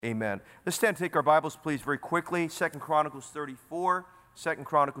Amen. Let's stand and take our Bibles, please, very quickly. 2 Chronicles 34. 2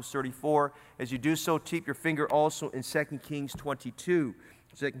 Chronicles 34. As you do so, keep your finger also in 2 Kings 22.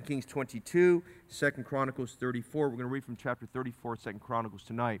 2 Kings 22, 2 Chronicles 34. We're going to read from chapter 34, 2 Chronicles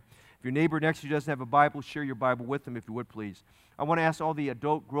tonight. If your neighbor next to you doesn't have a Bible, share your Bible with them if you would, please. I want to ask all the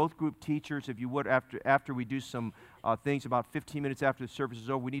adult growth group teachers, if you would, after we do some things, about 15 minutes after the service is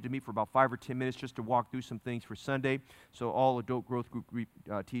over, we need to meet for about 5 or 10 minutes just to walk through some things for Sunday. So all adult growth group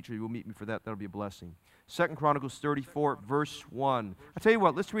teachers, you will meet me for that. That'll be a blessing. 2 Chronicles 34, verse 1. I'll tell you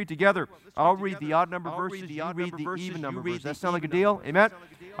what, let's read together. I'll read the odd number verses, you read the even number verses. That sound like a deal? Amen?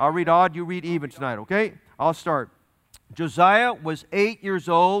 I'll read odd, you read even tonight, okay? I'll start. Josiah was 8 years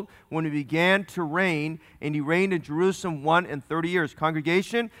old when he began to reign, and he reigned in Jerusalem 31 years.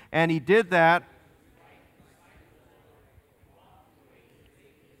 Congregation, and he did that.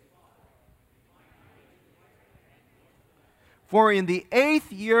 For in the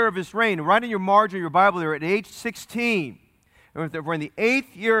 8th year of his reign, right in your margin of your Bible there, at age 16, for in the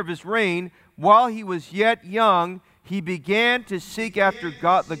 8th year of his reign, while he was yet young, he began to seek after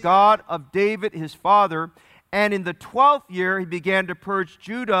God, the God of David his father. And in the 12th year, he began to purge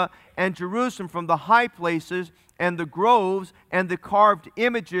Judah and Jerusalem from the high places and the groves and the carved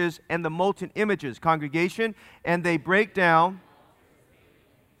images and the molten images. Congregation, and they break down.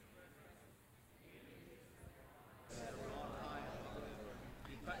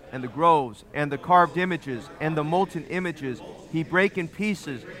 And the groves, and the carved images, and the molten images, he brake in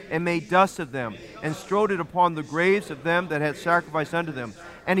pieces, and made dust of them, and strode it upon the graves of them that had sacrificed unto them.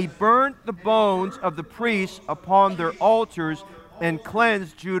 And he burnt the bones of the priests upon their altars, and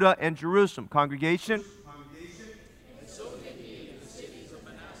cleansed Judah and Jerusalem. Congregation.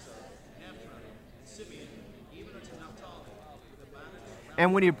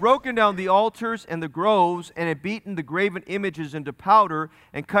 And when he had broken down the altars and the groves, and had beaten the graven images into powder,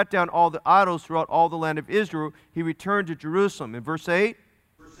 and cut down all the idols throughout all the land of Israel, he returned to Jerusalem. In verse 8,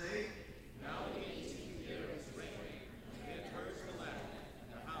 now in the 18th year of his reign, he had purged the land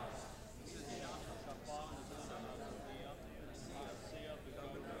and the house,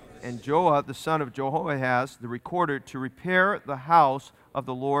 and Joah the son of Jehoahaz, the recorder, to repair the house of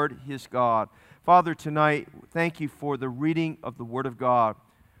the Lord his God. Father, tonight, thank you for the reading of the Word of God.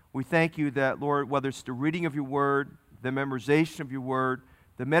 We thank you that, Lord, whether it's the reading of your Word, the memorization of your Word,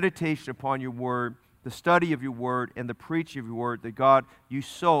 the meditation upon your Word, the study of your Word, and the preaching of your Word, that, God, you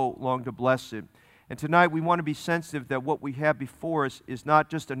so long to bless it. And tonight we want to be sensitive that what we have before us is not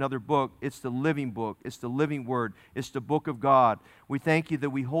just another book, it's the living book, it's the living Word, it's the book of God. We thank you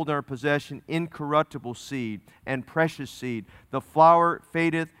that we hold in our possession incorruptible seed and precious seed. The flower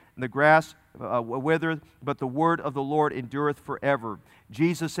fadeth, and the grass withereth, but the word of the Lord endureth forever.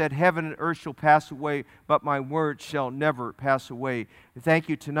 Jesus said, heaven and earth shall pass away, but my word shall never pass away. Thank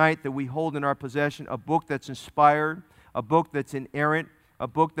you tonight that we hold in our possession a book that's inspired, a book that's inerrant, a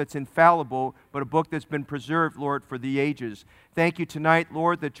book that's infallible, but a book that's been preserved, Lord, for the ages. Thank you tonight,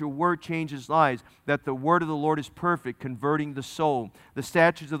 Lord, that your word changes lives, that the word of the Lord is perfect, converting the soul. The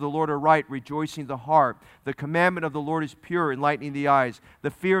statutes of the Lord are right, rejoicing the heart. The commandment of the Lord is pure, enlightening the eyes.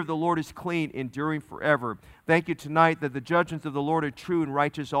 The fear of the Lord is clean, enduring forever. Thank you tonight that the judgments of the Lord are true and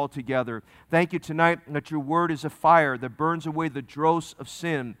righteous altogether. Thank you tonight that your word is a fire that burns away the dross of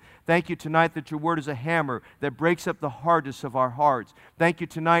sin. Thank you tonight that your word is a hammer that breaks up the hardness of our hearts. Thank you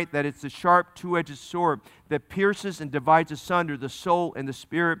tonight that it's the sharp two-edged sword that pierces and divides asunder the soul and the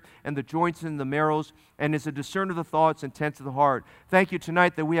spirit and the joints and the marrows, and is a discerner of the thoughts and intents of the heart. Thank you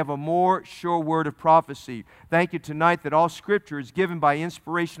tonight that we have a more sure word of prophecy. Thank you tonight that all Scripture is given by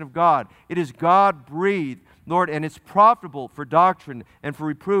inspiration of God. It is God-breathed, Lord, and it's profitable for doctrine and for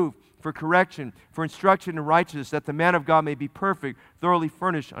reproof, for correction, for instruction in righteousness, that the man of God may be perfect, thoroughly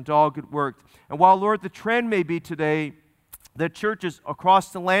furnished unto all good works. And while, Lord, the trend may be today that churches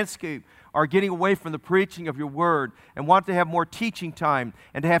across the landscape are getting away from the preaching of your word and want to have more teaching time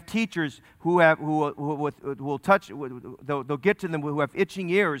and to have teachers who will touch, they'll get to them who have itching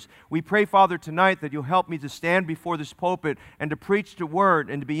ears. We pray, Father, tonight that you'll help me to stand before this pulpit and to preach the word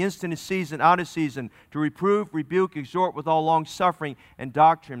and to be instant in season, out of season, to reprove, rebuke, exhort with all long suffering and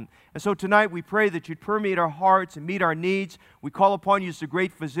doctrine. And so tonight we pray that you'd permeate our hearts and meet our needs. We call upon you as the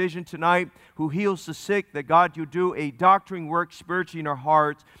great physician tonight who heals the sick, that God, you do a doctoring work spiritually in our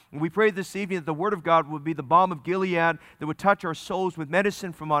hearts. And we pray this evening that the Word of God would be the balm of Gilead that would touch our souls with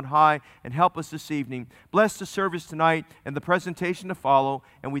medicine from on high and help us this evening. Bless the service tonight and the presentation to follow.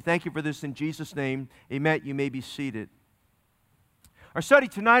 And we thank you for this in Jesus' name. Amen. You may be seated. Our study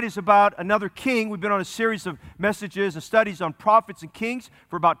tonight is about another king. We've been on a series of messages and studies on prophets and kings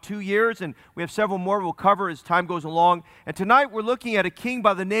for about 2 years, and we have several more we'll cover as time goes along. And tonight we're looking at a king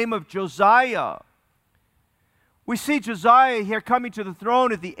by the name of Josiah. We see Josiah here coming to the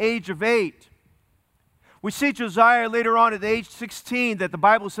throne at the age of 8. We see Josiah later on at the age 16, that the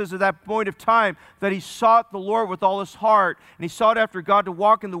Bible says at that point of time that he sought the Lord with all his heart, and he sought after God to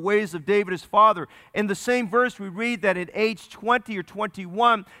walk in the ways of David his father. In the same verse we read that at age 20 or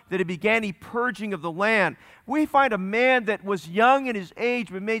 21 that he began a purging of the land. We find a man that was young in his age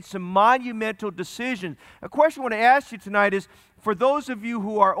but made some monumental decisions. A question I want to ask you tonight is, for those of you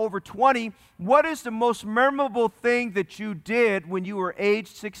who are over 20, what is the most memorable thing that you did when you were age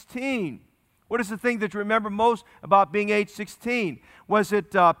 16? What is the thing that you remember most about being age 16? Was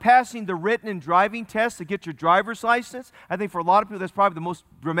it passing the written and driving test to get your driver's license? I think for a lot of people that's probably the most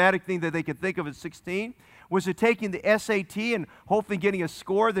dramatic thing that they could think of at 16. Was it taking the SAT and hopefully getting a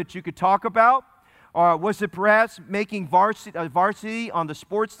score that you could talk about? Or was it perhaps making varsity on the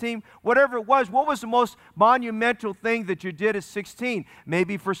sports team? Whatever it was, what was the most monumental thing that you did at 16?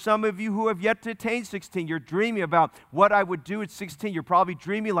 Maybe for some of you who have yet to attain 16, you're dreaming about what I would do at 16. You're probably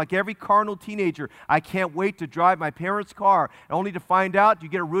dreaming like every carnal teenager. I can't wait to drive my parents' car, only to find out you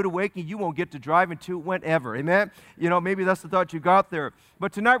get a rude awakening, you won't get to drive until whenever. Amen? You know, maybe that's the thought you got there.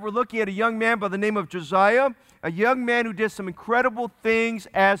 But tonight we're looking at a young man by the name of Josiah, a young man who did some incredible things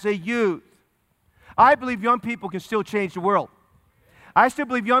as a youth. I believe young people can still change the world. I still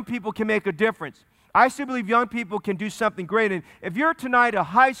believe young people can make a difference. I still believe young people can do something great. And if you're tonight a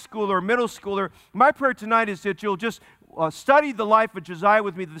high schooler or middle schooler, my prayer tonight is that you'll just study the life of Josiah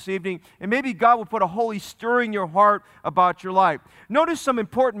with me this evening, and maybe God will put a holy stir in your heart about your life. Notice some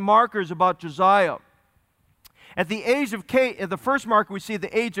important markers about Josiah. At the age of the first marker we see at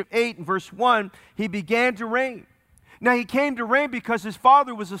the age of 8 in verse 1, he began to reign. Now he came to reign because his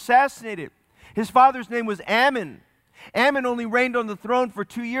father was assassinated. His father's name was Ammon. Ammon only reigned on the throne for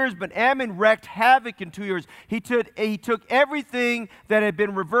 2 years, but Ammon wreaked havoc in 2 years. He took everything that had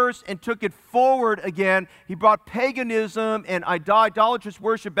been reversed and took it forward again. He brought paganism and idolatrous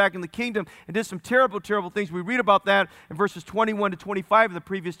worship back in the kingdom and did some terrible, terrible things. We read about that in verses 21 to 25 of the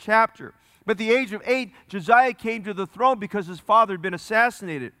previous chapter. But at the age of 8, Josiah came to the throne because his father had been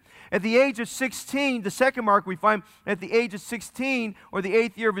assassinated. At the age of 16, the second mark we find, at the age of 16, or the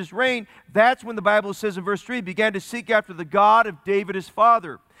 8th year of his reign, that's when the Bible says in verse 3, he began to seek after the God of David his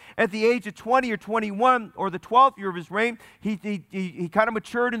father. At the age of 20 or 21, or the 12th year of his reign, he kind of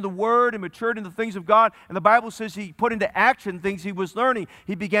matured in the Word and matured in the things of God. And the Bible says he put into action things he was learning.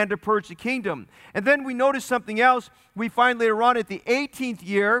 He began to purge the kingdom. And then we notice something else. We find later on at the 18th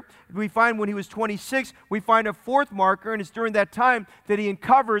year, we find when he was 26, we find a fourth marker, and it's during that time that he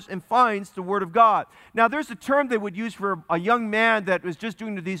uncovers and finds the Word of God. Now, there's a term they would use for a young man that was just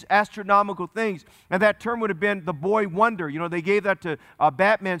doing these astronomical things, and that term would have been the boy wonder. You know, they gave that to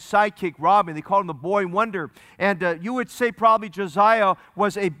Batman's sidekick, Robin. They called him the boy wonder. And you would say probably Josiah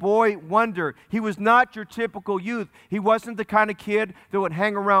was a boy wonder. He was not your typical youth. He wasn't the kind of kid that would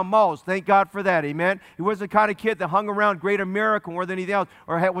hang around malls. Thank God for that, amen? He wasn't the kind of kid that hung around Great America more than anything else,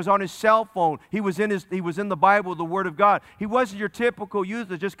 or was on his cell phone. He was in the Bible, the Word of God. He wasn't your typical youth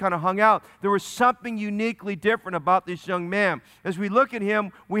that just kind of hung out. There was something uniquely different about this young man. As we look at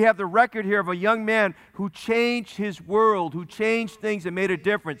him, we have the record here of a young man who changed his world, who changed things and made a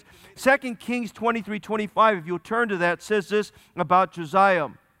difference. 2 Kings 23:25, if you'll turn to that, says this about Josiah.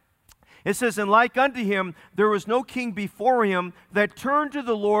 It says, "And like unto him, there was no king before him that turned to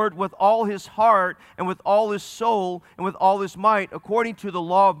the Lord with all his heart and with all his soul and with all his might, according to the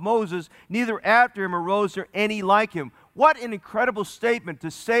law of Moses, neither after him arose there any like him." What an incredible statement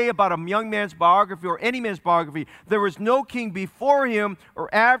to say about a young man's biography or any man's biography. There was no king before him or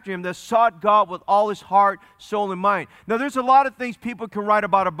after him that sought God with all his heart, soul, and mind. Now, there's a lot of things people can write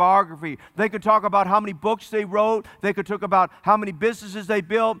about a biography. They could talk about how many books they wrote. They could talk about how many businesses they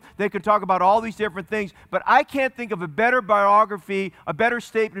built. They could talk about all these different things. But I can't think of a better biography, a better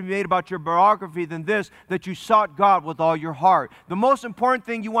statement made about your biography than this, that you sought God with all your heart. The most important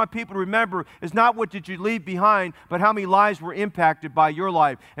thing you want people to remember is not what did you leave behind, but how many lives were impacted by your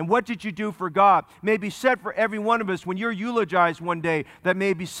life. And what did you do for God? May be said for every one of us when you're eulogized one day, that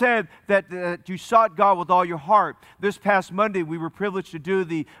may be said that you sought God with all your heart. This past Monday, we were privileged to do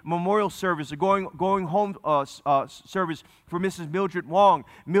the memorial service, the going home service for Mrs. Mildred Wong.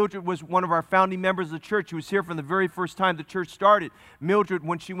 Mildred was one of our founding members of the church. She was here from the very first time the church started. Mildred,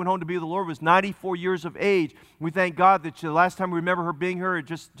 when she went home to be with the Lord, was 94 years of age. We thank God that the last time we remember her being here,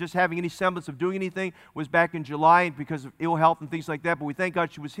 just having any semblance of doing anything, was back in July, because because of ill health and things like that, but we thank God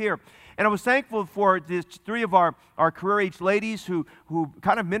she was here. And I was thankful for these three of our career-age ladies who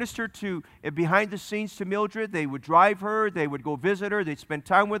kind of ministered to behind the scenes to Mildred. They would drive her, they would go visit her, they'd spend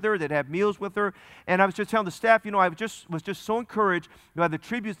time with her, they'd have meals with her. And I was just telling the staff, I was just so encouraged by the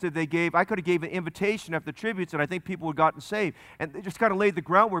tributes that they gave. I could have gave an invitation after the tributes, and I think people would have gotten saved. And they just kind of laid the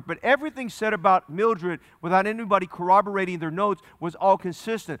groundwork. But everything said about Mildred, without anybody corroborating their notes, was all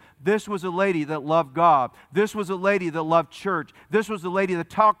consistent. This was a lady that loved God. This was a lady that loved church. This was a lady that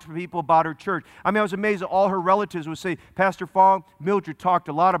talked to people about her church. I mean, I was amazed that all her relatives would say, Pastor Fong, Mildred talked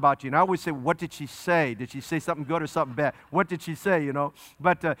a lot about you. And I always say, what did she say? Did she say something good or something bad? What did she say,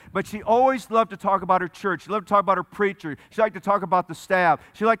 But she always loved to talk about her church. She loved to talk about her preacher. She liked to talk about the staff.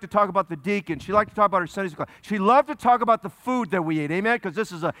 She liked to talk about the deacon. She liked to talk about her Sunday school. She loved to talk about the food that we ate, amen? Because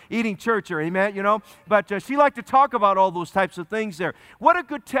this is a eating church here, amen, But she liked to talk about all those types of things there. What a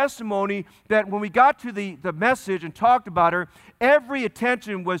good testimony that when we got to the message and talked about her, every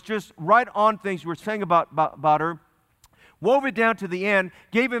attention was just right on things we were saying about her. Wove it down to the end,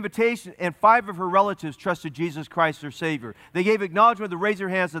 gave invitation, and 5 of her relatives trusted Jesus Christ, their Savior. They gave acknowledgement to raise their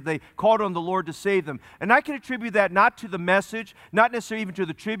hands that they called on the Lord to save them. And I can attribute that not to the message, not necessarily even to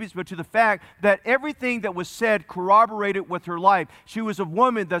the tributes, but to the fact that everything that was said corroborated with her life. She was a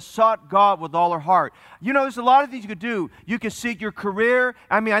woman that sought God with all her heart. There's a lot of things you could do. You can seek your career.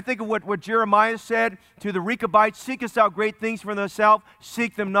 I think of what Jeremiah said to the Rechabites, seekest out great things for thyself,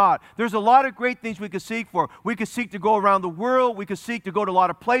 seek them not. There's a lot of great things we could seek for. We could seek to go around the world. We could seek to go to a lot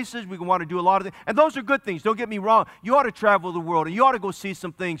of places. We can want to do a lot of things. And those are good things. Don't get me wrong. You ought to travel the world, and you ought to go see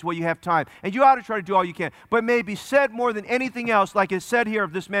some things while you have time. And you ought to try to do all you can. But may it be said more than anything else, like it's said here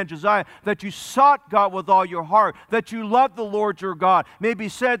of this man Josiah, that you sought God with all your heart, that you loved the Lord your God. May it be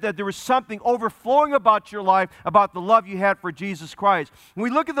said that there was something overflowing about your life, about the love you had for Jesus Christ. When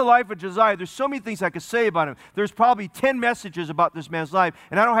we look at the life of Josiah, there's so many things I could say about him. There's probably 10 messages about this man's life,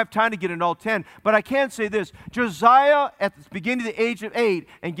 and I don't have time to get into all 10. But I can say this. Josiah, at the beginning of the age of 8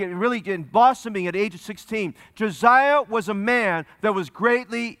 and really getting blossoming at the age of 16, Josiah was a man that was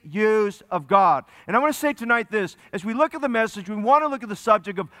greatly used of God. And I want to say tonight this, as we look at the message, we want to look at the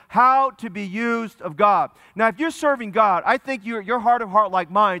subject of how to be used of God. Now, if you're serving God, I think your heart of heart like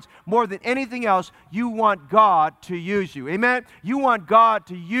mine's, more than anything else, you want God to use you. Amen? You want God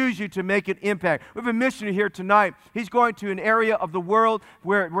to use you to make an impact. We have a missionary here tonight. He's going to an area of the world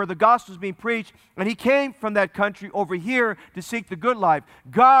where the gospel is being preached, and he came from that country over here to seek the good life.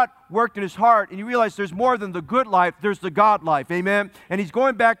 God worked in his heart, and you realize there's more than the good life, there's the God life, amen? And he's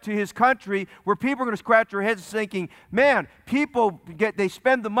going back to his country where people are going to scratch their heads thinking, man, they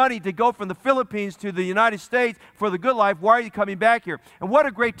spend the money to go from the Philippines to the United States for the good life. Why are you coming back here? And what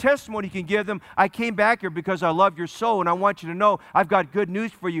a great testimony you can give them. I came back here because I love your soul, and I want you to know I've got good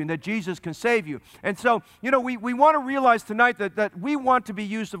news for you and that Jesus can save you. And so, we want to realize tonight that we want to be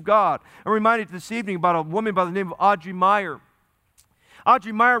used of God. I'm reminded this evening about a woman by the name of Audrey Meyer.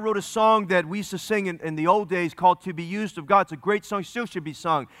 Audrey Meyer wrote a song that we used to sing in the old days called To Be Used of God. It's a great song, still should be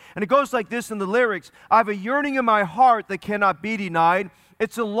sung. And it goes like this in the lyrics: I have a yearning in my heart that cannot be denied.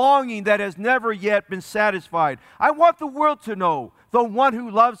 It's a longing that has never yet been satisfied. I want the world to know the one who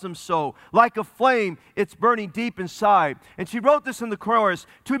loves them so. Like a flame, it's burning deep inside. And she wrote this in the chorus: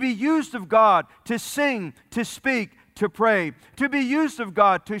 to be used of God, to sing, to speak, to pray, to be used of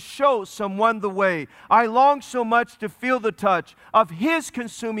God, to show someone the way. I long so much to feel the touch of His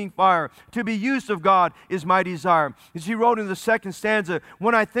consuming fire. To be used of God is my desire. As he wrote in the second stanza,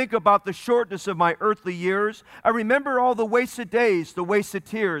 when I think about the shortness of my earthly years, I remember all the wasted days, the wasted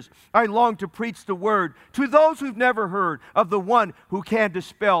tears. I long to preach the word to those who've never heard of the one who can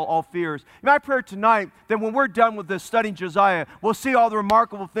dispel all fears. My prayer tonight, that when we're done with this studying Josiah, we'll see all the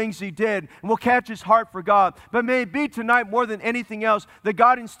remarkable things he did, and we'll catch his heart for God. But may it be tonight, more than anything else, that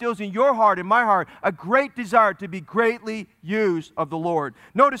God instills in your heart and my heart a great desire to be greatly used of the Lord.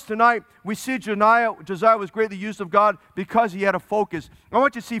 Notice tonight we see Josiah was greatly used of God because he had a focus. I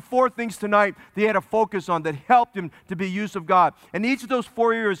want you to see 4 things tonight that he had a focus on that helped him to be used of God. And each of those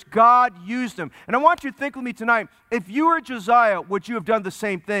 4 areas, God used him. And I want you to think with me tonight, if you were Josiah, would you have done the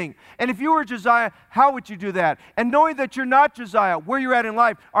same thing? And if you were Josiah, how would you do that? And knowing that you're not Josiah, where you're at in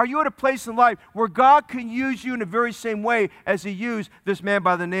life, are you at a place in life where God can use you in a very same way as he used this man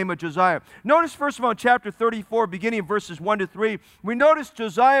by the name of Josiah? Notice first of all in chapter 34, beginning in verses 1 to 3, we notice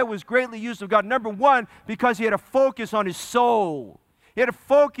Josiah was greatly used of God. Number 1, because he had a focus on his soul. He had a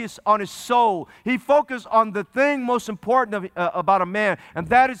focus on his soul. He focused on the thing most important about a man, and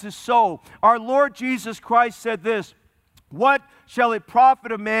that is his soul. Our Lord Jesus Christ said this: what shall it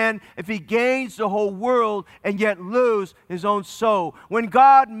profit a man if he gains the whole world and yet lose his own soul? When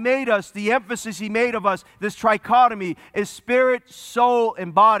God made us, the emphasis He made of us, this trichotomy, is spirit, soul,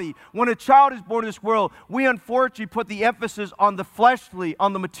 and body. When a child is born in this world, we unfortunately put the emphasis on the fleshly,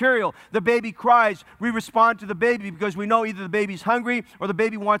 on the material. The baby cries. We respond to the baby because we know either the baby's hungry or the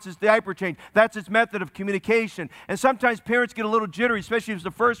baby wants its diaper changed. That's its method of communication. And sometimes parents get a little jittery, especially if it's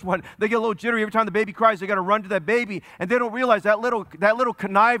the first one. They get a little jittery every time the baby cries. They got to run to that baby, and they don't realize that little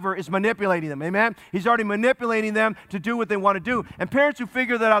conniver is manipulating them. Amen? He's already manipulating them to do what they want to do. And parents who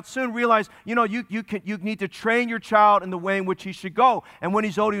figure that out soon realize, you need to train your child in the way in which he should go, and when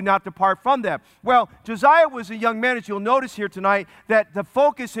he's old, you not depart from that. Well, Josiah was a young man, as you'll notice here tonight, that the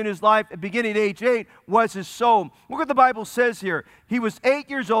focus in his life, beginning at age 8, was his soul. Look what the Bible says here. He was 8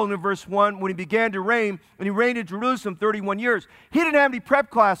 years old in verse 1 when he began to reign, and he reigned in Jerusalem 31 years. He didn't have any prep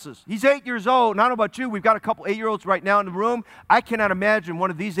classes. He's 8 years old, and I don't know about you, we've got a couple 8-year-olds right now in the room. I cannot imagine one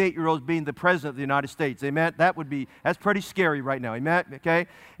of these 8-year-olds being the president of the United States. Amen? That's pretty scary right now. Amen? Okay?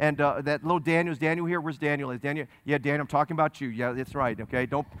 And that little Daniel, is Daniel here? Where's Daniel? Is Daniel? Yeah, Daniel, I'm talking about you. Yeah, that's right. Okay?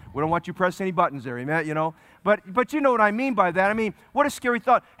 We don't want you pressing any buttons there. Amen? You know? But you know what I mean by that. I mean, what a scary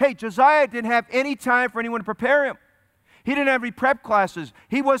thought. Hey, Josiah didn't have any time for anyone to prepare him. He didn't have any prep classes.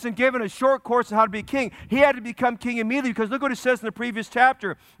 He wasn't given a short course on how to be a king. He had to become king immediately, because look what it says in the previous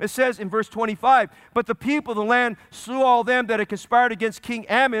chapter. It says in verse 25, but the people of the land slew all them that had conspired against King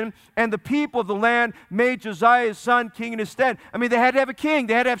Ammon, and the people of the land made Josiah his son king in his stead. I mean, they had to have a king.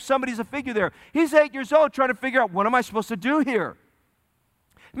 They had to have somebody as a figure there. He's 8 years old trying to figure out, what am I supposed to do here?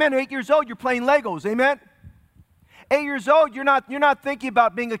 Man, 8 years old, you're playing Legos, amen? 8 years old, you're not thinking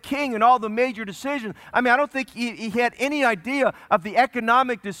about being a king and all the major decisions. I mean, I don't think he had any idea of the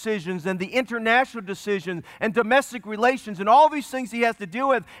economic decisions and the international decisions and domestic relations and all these things he has to deal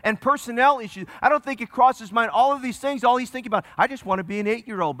with and personnel issues. I don't think it crossed his mind. All of these things, all he's thinking about, I just want to be an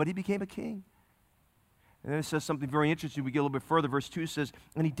 8-year-old, but he became a king. And then it says something very interesting. We get a little bit further. Verse 2 says,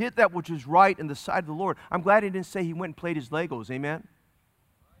 and he did that which was right in the sight of the Lord. I'm glad he didn't say he went and played his Legos. Amen?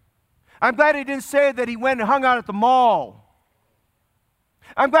 I'm glad he didn't say that he went and hung out at the mall.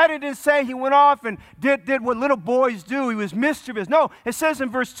 I'm glad he didn't say he went off and did what little boys do. He was mischievous. No, it says in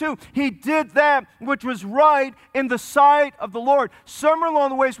verse 2, he did that which was right in the sight of the Lord. Somewhere along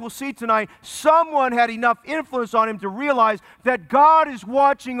the ways we'll see tonight, someone had enough influence on him to realize that God is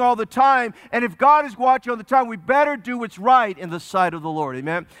watching all the time, and if God is watching all the time, we better do what's right in the sight of the Lord.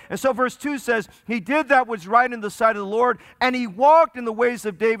 Amen? And so verse 2 says, he did that which was right in the sight of the Lord, and he walked in the ways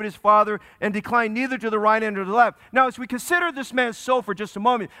of David his father, and declined neither to the right hand nor to the left. Now, as we consider this man's soul for just a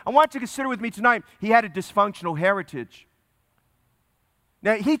moment, I want you to consider with me tonight, he had a dysfunctional heritage.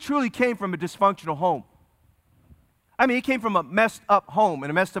 Now, he truly came from a dysfunctional home. I mean, he came from a messed up home and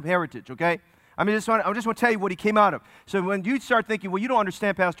a messed up heritage, okay? I just want to tell you what he came out of. So when you start thinking, well, you don't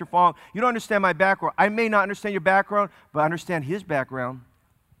understand Pastor Fong, you don't understand my background. I may not understand your background, but I understand his background.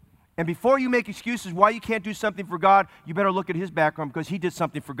 And before you make excuses why you can't do something for God, you better look at his background, because he did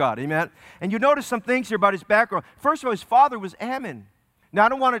something for God. Amen? And you notice some things here about his background. First of all, his father was Ammon. Now,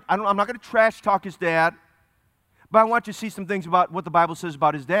 I'm not going to trash talk his dad, but I want you to see some things about what the Bible says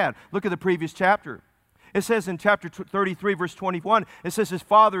about his dad. Look at the previous chapter. It says in chapter 33, verse 21, it says his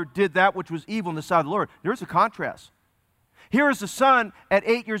father did that which was evil in the sight of the Lord. There's a contrast. Here is the son at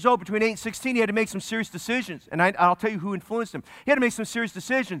 8 years old, between 8 and 16, he had to make some serious decisions. And I'll tell you who influenced him. He had to make some serious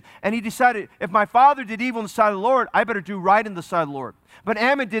decisions. And he decided, if my father did evil in the sight of the Lord, I better do right in the sight of the Lord. But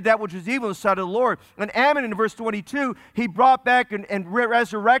Ammon did that which was evil in the sight of the Lord. And Ammon, in verse 22, he brought back and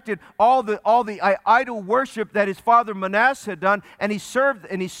resurrected all the idol worship that his father Manasseh had done, and he served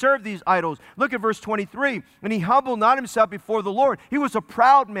these idols. Look at verse 23. And he humbled not himself before the Lord. He was a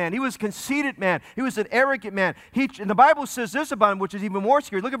proud man. He was a conceited man. He was an arrogant man. And the Bible says this about him, which is even more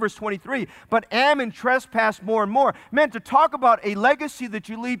scary. Look at verse 23. But Ammon trespassed more and more. Man, to talk about a legacy that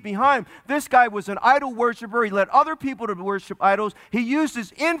you leave behind, this guy was an idol worshiper. He led other people to worship idols. He used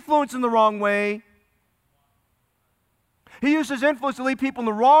his influence in the wrong way. He used his influence to lead people in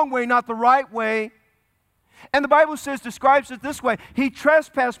the wrong way, not the right way. And the Bible describes it this way. He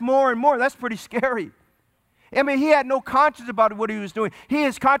trespassed more and more. That's pretty scary. I mean, he had no conscience about what he was doing.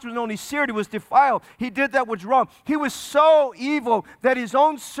 His conscience was only seared. He was defiled. He did that which was wrong. He was so evil that his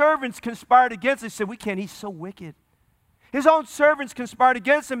own servants conspired against him. They said, he's so wicked. His own servants conspired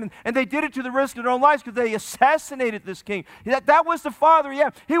against him, and they did it to the risk of their own lives because they assassinated this king. That was the father, yeah.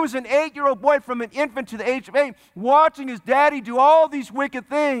 He was an 8-year-old boy from an infant to the age of 8, watching his daddy do all these wicked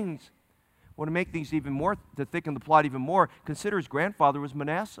things. Well, to make things even more, to thicken the plot even more, consider his grandfather was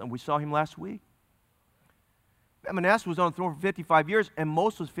Manasseh, and we saw him last week. Manasseh was on the throne for 55 years, and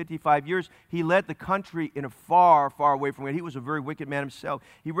most of those 55 years, he led the country in a far, far away from it. He was a very wicked man himself.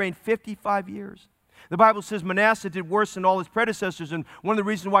 He reigned 55 years. The Bible says Manasseh did worse than all his predecessors, and one of the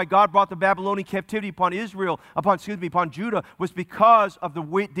reasons why God brought the Babylonian captivity upon upon Judah, was because of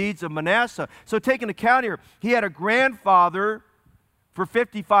the deeds of Manasseh. So take into account here, he had a grandfather for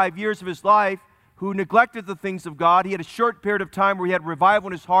 55 years of his life who neglected the things of God. He had a short period of time where he had revival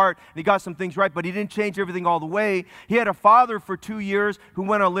in his heart, and he got some things right, but he didn't change everything all the way. He had a father for 2 years who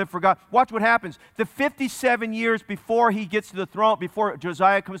went on to live for God. Watch what happens. The 57 years before he gets to the throne, before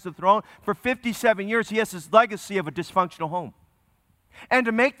Josiah comes to the throne, for 57 years, he has his legacy of a dysfunctional home. And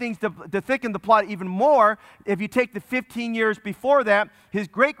to make things, to thicken the plot even more, if you take the 15 years before that, his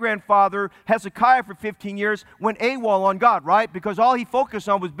great-grandfather, Hezekiah, for 15 years, went AWOL on God, right? Because all he focused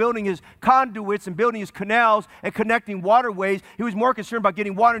on was building his conduits and building his canals and connecting waterways. He was more concerned about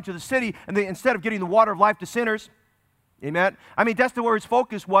getting water into the city instead of getting the water of life to sinners. Amen? I mean, that's where his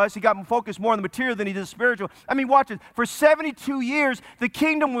focus was. He got focused more on the material than he did the spiritual. I mean, watch it. For 72 years, the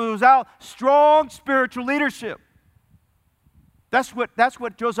kingdom was without strong spiritual leadership. That's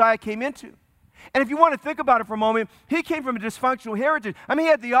what Josiah came into. And if you want to think about it for a moment, he came from a dysfunctional heritage. I mean, he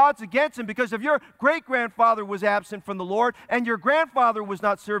had the odds against him because if your great-grandfather was absent from the Lord, and your grandfather was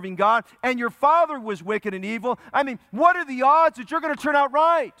not serving God, and your father was wicked and evil, I mean, what are the odds that you're going to turn out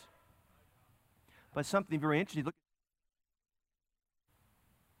right? But something very interesting. Look.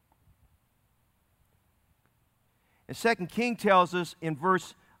 And 2 King tells us in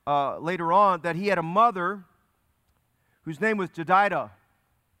verse later on that he had a mother whose name was Jedidah.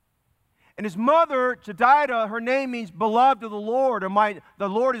 And his mother, Jedidah, her name means beloved of the Lord, or the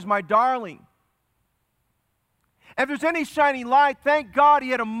Lord is my darling. If there's any shining light, thank God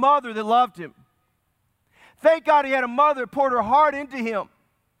he had a mother that loved him. Thank God he had a mother that poured her heart into him.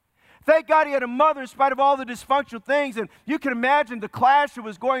 Thank God he had a mother in spite of all the dysfunctional things. And you can imagine the clash that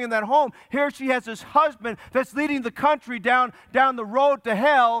was going in that home. Here she has this husband that's leading the country down the road to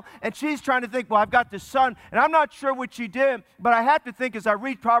hell. And she's trying to think, well, I've got this son. And I'm not sure what she did. But I have to think as I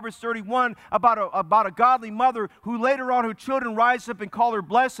read Proverbs 31 about a godly mother who later on her children rise up and call her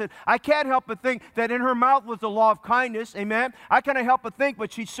blessed. I can't help but think that in her mouth was the law of kindness. Amen. I can't help but think,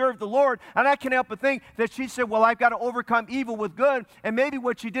 but she served the Lord. And I can't help but think that she said, well, I've got to overcome evil with good. And maybe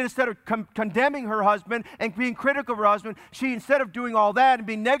what she did, instead of condemning her husband and being critical of her husband, she, instead of doing all that and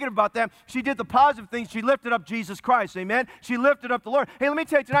being negative about that, she did the positive things. She lifted up Jesus Christ. Amen. She lifted up the Lord. Hey, let me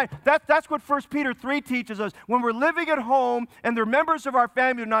tell you tonight, that's what 1 Peter 3 teaches us. When we're living at home and the members of our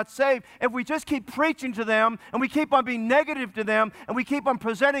family are not saved, if we just keep preaching to them and we keep on being negative to them and we keep on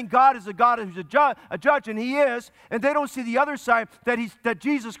presenting God as a God who's a judge, and he is, and they don't see the other side, that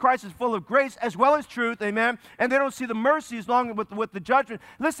Jesus Christ is full of grace as well as truth, amen, and they don't see the mercy as long with the judgment.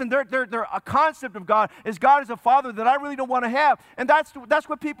 Listen, a concept of God is a father that I really don't want to have. And that's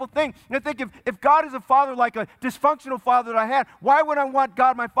what people think. They think if God is a father like a dysfunctional father that I had, why would I want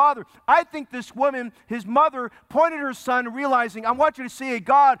God my father? I think this woman, his mother, pointed her son realizing, I want you to see a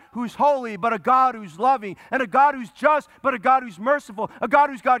God who's holy, but a God who's loving, and a God who's just, but a God who's merciful, a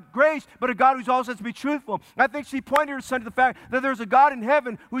God who's got grace, but a God who's also has to be truthful. I think she pointed her son to the fact that there's a God in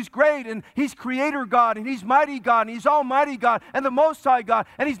heaven who's great, and he's creator God, and he's mighty God, and he's almighty God, and the most high God,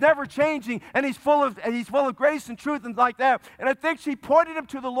 and he's never changing, and he's full of grace and truth and like that. And I think she pointed him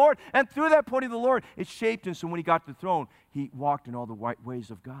to the Lord, and through that pointing to the Lord, it shaped him so when he got to the throne, he walked in all the right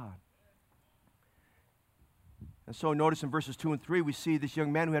ways of God. And so notice in verses 2 and 3, we see this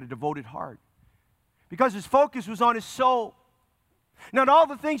young man who had a devoted heart because his focus was on his soul. Now, in all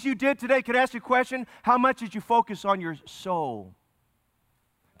the things you did today, could I ask you a question? How much did you focus on your soul?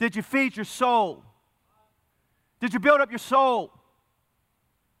 Did you feed your soul? Did you build up your soul?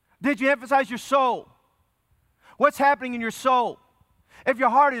 Did you emphasize your soul? What's happening in your soul? If your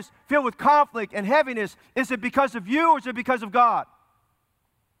heart is filled with conflict and heaviness, is it because of you or is it because of God?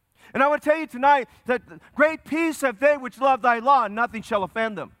 And I want to tell you tonight that great peace have they which love thy law, and nothing shall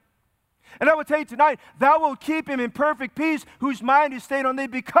offend them. And I will tell you tonight, thou wilt keep him in perfect peace, whose mind is stayed on thee,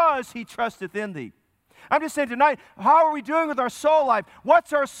 because he trusteth in thee. I'm just saying tonight, how are we doing with our soul life?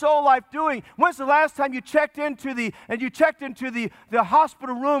 What's our soul life doing? When's the last time you checked into the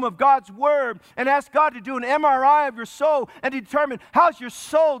hospital room of God's Word and asked God to do an MRI of your soul and determine how's your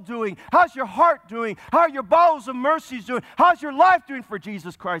soul doing? How's your heart doing? How are your bowels of mercies doing? How's your life doing for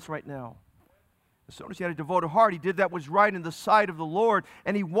Jesus Christ right now? As soon as he had a devoted heart, he did that which was right in the sight of the Lord,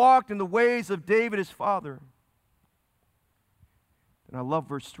 and he walked in the ways of David his father. And I love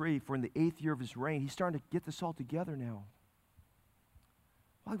verse 3, for in the 8th year of his reign, he's starting to get this all together now.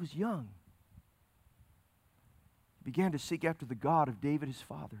 While he was young, he began to seek after the God of David his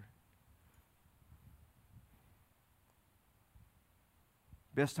father.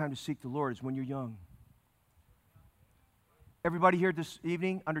 Best time to seek the Lord is when you're young. Everybody here this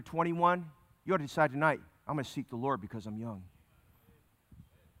evening, under 21, you ought to decide tonight, I'm going to seek the Lord because I'm young.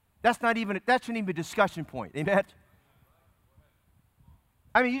 That shouldn't even be a discussion point. Amen?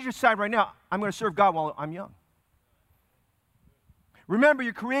 I mean, you just decide right now, I'm going to serve God while I'm young. Remember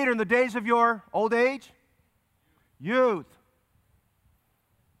your Creator in the days of your old age? Youth.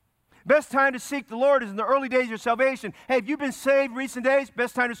 Best time to seek the Lord is in the early days of your salvation. Hey, have you been saved recent days?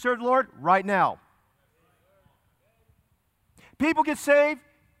 Best time to serve the Lord? Right now. People get saved,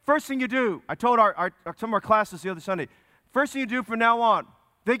 first thing you do. I told some of our classes the other Sunday. First thing you do from now on,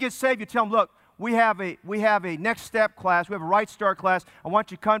 they get saved, you tell them, look, we have a next step class. We have a right start class. I want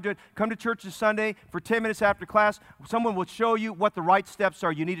you to come to it. Come to church this Sunday for 10 minutes after class. Someone will show you what the right steps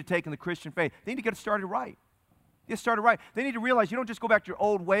are you need to take in the Christian faith. They need to get started right. Get started right. They need to realize you don't just go back to your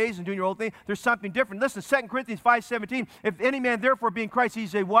old ways and doing your old thing. There's something different. Listen, 2 Corinthians 5:17. If any man therefore be in Christ,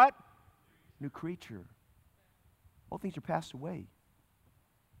 he's a what? New creature. All things are passed away.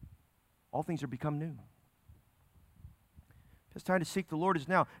 All things are become new. It's time to seek the Lord is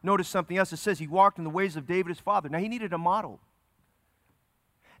now. Notice something else. It says he walked in the ways of David his father. Now he needed a model.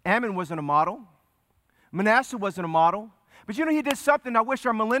 Ammon wasn't a model. Manasseh wasn't a model. But you know, he did something I wish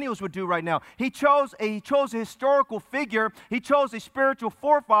our millennials would do right now. He chose a historical figure. He chose a spiritual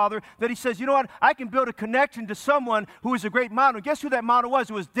forefather that he says, you know what, I can build a connection to someone who is a great model. And guess who that model was?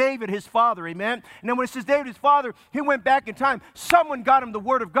 It was David, his father, amen? And then when it says David, his father, he went back in time. Someone got him the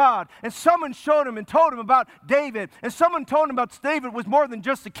Word of God. And someone showed him and told him about David. And someone told him about David was more than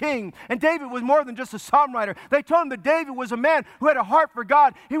just a king. And David was more than just a songwriter. They told him that David was a man who had a heart for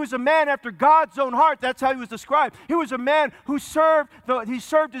God. He was a man after God's own heart. That's how he was described. He was a man who served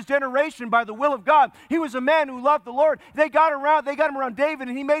his generation by the will of God. He was a man who loved the Lord. They got him around David,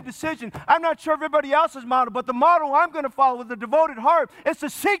 and he made a decision. I'm not sure everybody else's model, but the model I'm going to follow with a devoted heart is to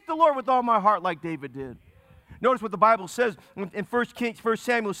seek the Lord with all my heart like David did. Notice what the Bible says in 1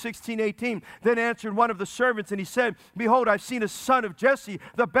 Samuel 16:18. Then answered one of the servants, and he said, behold, I've seen a son of Jesse,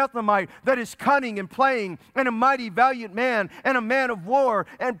 the Bethlehemite, that is cunning and playing, and a mighty valiant man, and a man of war,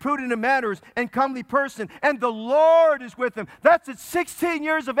 and prudent in manners, and comely person, and the Lord is with him. That's at 16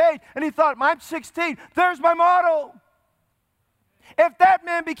 years of age. And he thought, I'm 16, there's my model. If that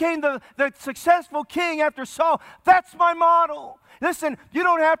man became the successful king after Saul, that's my model. Listen, you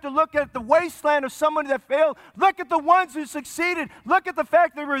don't have to look at the wasteland of somebody that failed. Look at the ones who succeeded. Look at the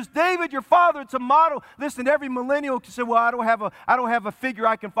fact that there was David, your father. It's a model. Listen, every millennial can say, well, I don't have a figure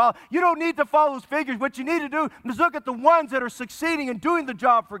I can follow. You don't need to follow those figures. What you need to do is look at the ones that are succeeding and doing the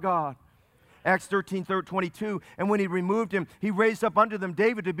job for God. Acts 13:22, and when he removed him, he raised up unto them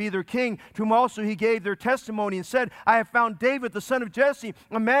David to be their king, to whom also he gave their testimony, and said, I have found David, the son of Jesse,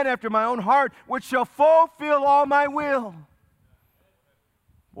 a man after my own heart, which shall fulfill all my will.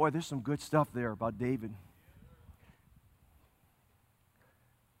 Boy, there's some good stuff there about David.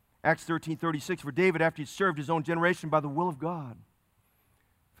 Acts 13:36, for David, after he served his own generation by the will of God,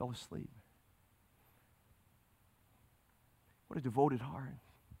 fell asleep. What a devoted heart.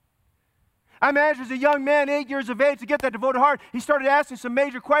 I imagine as a young man, 8 years of age, to get that devoted heart, he started asking some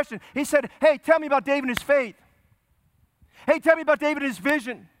major questions. He said, hey, tell me about David and his faith. Hey, tell me about David and his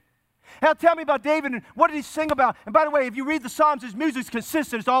vision. Hell, tell me about David and what did he sing about? And by the way, if you read the Psalms, his music's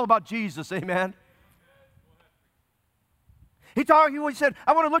consistent. It's all about Jesus, amen? He said,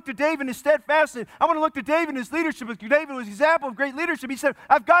 I want to look to David in his steadfastness. I want to look to David in his leadership. David was an example of great leadership. He said,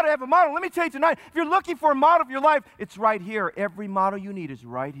 I've got to have a model. Let me tell you tonight, if you're looking for a model of your life, it's right here. Every model you need is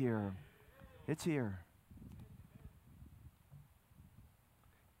right here. It's here.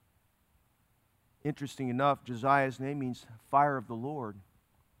 Interesting enough, Josiah's name means fire of the Lord,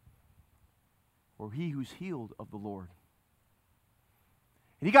 or he who's healed of the Lord.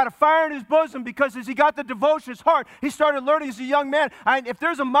 And he got a fire in his bosom because as he got the devotion in his heart, he started learning as a young man, if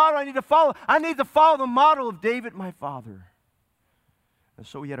there's a model I need to follow the model of David, my father. And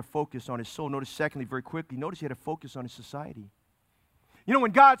so he had a focus on his soul. Notice secondly, very quickly, notice he had a focus on his society. You know,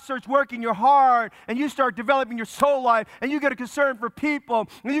 when God starts working your heart and you start developing your soul life and you get a concern for people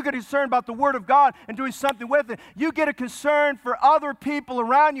and you get a concern about the Word of God and doing something with it, you get a concern for other people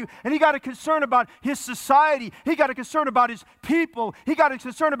around you, and he got a concern about his society. He got a concern about his people. He got a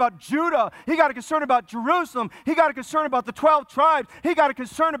concern about Judah. He got a concern about Jerusalem. He got a concern about the 12 tribes. He got a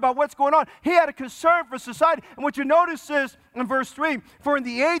concern about what's going on. He had a concern for society. And what you notice is in verse 3, for in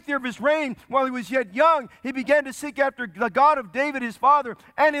the 8th year of his reign, while he was yet young, he began to seek after the God of David his father.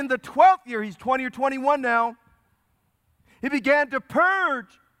 And in the 12th year, he's 20 or 21 now, he began to purge.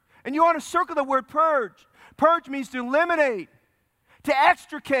 And you want to circle the word purge. Purge means to eliminate, to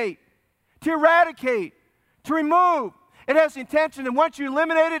extricate, to eradicate, to remove. It has the intention, and once you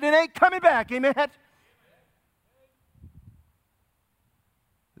eliminate it, it ain't coming back. Amen? The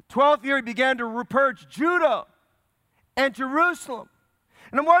 12th year, he began to purge Judah and Jerusalem.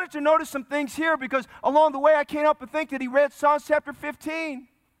 And I wanted to notice some things here because along the way, I can't help but think that he read Psalms chapter 15.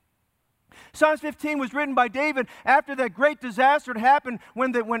 Psalms 15 was written by David after that great disaster that happened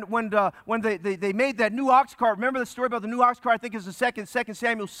when they made that new ox cart. Remember the story about the new ox cart? I think it's the 2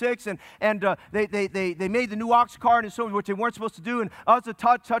 Samuel 6. And they made the new ox cart, and so which they weren't supposed to do. And Uzzah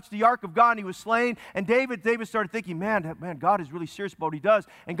touched the ark of God, and he was slain. And David started thinking, man, God is really serious about what he does.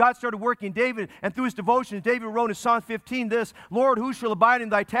 And God started working David, and through his devotions, David wrote in Psalm 15 this: Lord, who shall abide in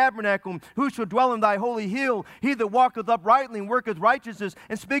thy tabernacle? Who shall dwell in thy holy hill? He that walketh uprightly and worketh righteousness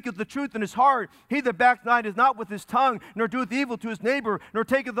and speaketh the truth in his heart. He that backbiteth not with his tongue, nor doeth evil to his neighbor, nor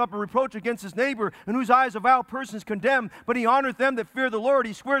taketh up a reproach against his neighbor, in whose eyes a vile person is condemned. But he honoreth them that fear the Lord.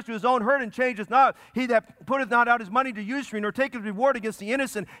 He swears to his own hurt and changeth not. He that putteth not out his money to usury, nor taketh reward against the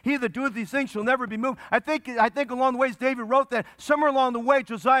innocent. He that doeth these things shall never be moved. I think along the ways David wrote that, somewhere along the way,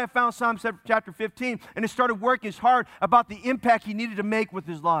 Josiah found Psalm chapter 15, and it started working his heart about the impact he needed to make with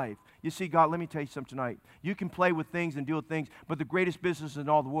his life. You see, God, let me tell you something tonight. You can play with things and deal with things, but the greatest business in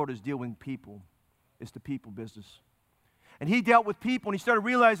all the world is dealing with people. It's the people business. And he dealt with people, and he started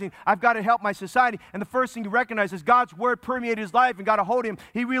realizing, I've got to help my society. And the first thing he recognized is God's word permeated his life and got a hold of him.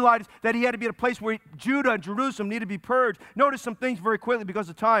 He realized that he had to be at a place where Judah and Jerusalem needed to be purged. Notice some things very quickly because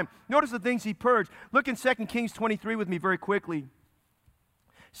of time. Notice the things he purged. Look in 2 Kings 23 with me very quickly.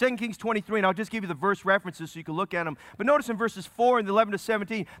 2 Kings 23, and I'll just give you the verse references so you can look at them. But notice in verses 4 and 11 to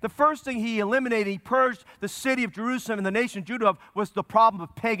 17, the first thing he eliminated, he purged the city of Jerusalem and the nation of Judah of, was the problem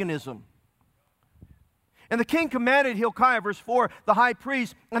of paganism. And the king commanded Hilkiah, verse 4, the high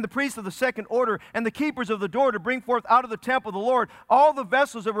priest and the priests of the second order and the keepers of the door to bring forth out of the temple of the Lord all the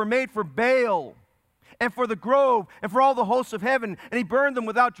vessels that were made for Baal and for the grove, and for all the hosts of heaven. And he burned them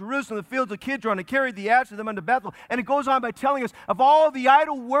without Jerusalem, the fields of Kidron, and carried the ashes of them unto Bethel. And it goes on by telling us of all the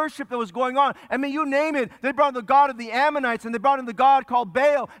idol worship that was going on. I mean, you name it. They brought in the god of the Ammonites, and they brought in the god called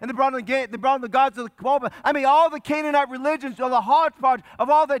Baal, and they brought in the gods of the Moab. I mean, all the Canaanite religions, all the hodgepodge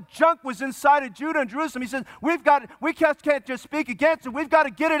of all that junk was inside of Judah and Jerusalem. He says, we can't just speak against it. We've got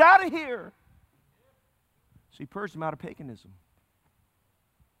to get it out of here. So he purged them out of paganism.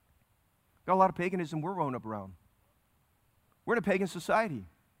 Got a lot of paganism we're growing up around. We're in a pagan society.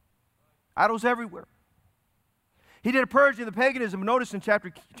 Idols everywhere. He did a purging of the paganism. Notice in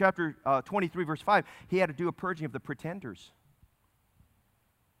chapter 23, verse 5, he had to do a purging of the pretenders.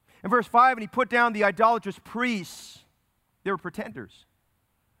 In verse 5, and he put down the idolatrous priests. They were pretenders,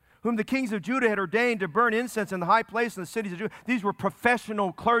 whom the kings of Judah had ordained to burn incense in the high place in the cities of Judah. These were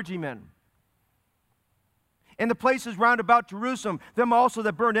professional clergymen. In the places round about Jerusalem, them also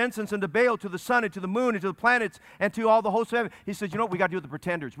that burned incense unto Baal, to the sun, and to the moon, and to the planets, and to all the hosts of heaven. He says, you know what, we got to deal with the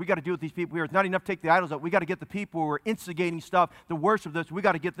pretenders. We got to deal with these people here. It's not enough to take the idols out. We got to get the people who are instigating stuff, the worship this. We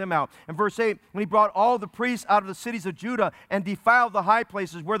got to get them out. In verse 8, when he brought all the priests out of the cities of Judah, and defiled the high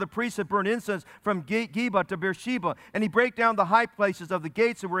places where the priests had burned incense, from Geba to Beersheba, and he brake down the high places of the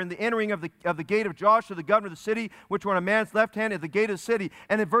gates that were in the entering of the gate of Joshua, the governor of the city, which were on a man's left hand at the gate of the city.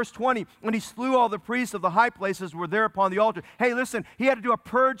 And in verse 20, when he slew all the priests of the high places were there upon the altar. Hey, listen, he had to do a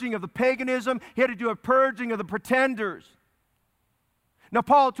purging of the paganism. He had to do a purging of the pretenders. Now,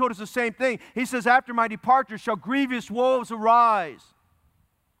 Paul told us the same thing. He says, after my departure shall grievous woes arise.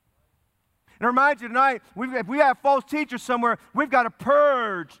 And I remind you tonight, if we have false teachers somewhere, we've got to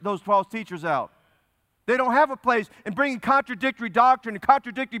purge those false teachers out. They don't have a place in bringing contradictory doctrine and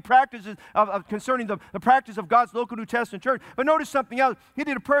contradictory practices concerning the practice of God's local New Testament church. But notice something else. He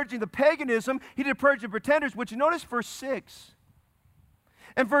did a purging of the paganism. He did a purging of pretenders, which you notice verse 6.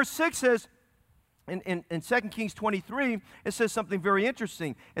 And verse 6 says, in 2 Kings 23, it says something very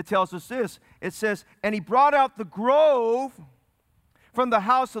interesting. It tells us this. It says, and he brought out the grove from the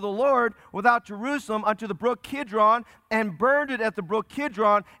house of the Lord without Jerusalem unto the brook Kidron, and burned it at the brook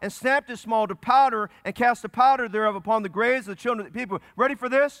Kidron, and snapped it small to powder, and cast the powder thereof upon the graves of the children of the people. Ready for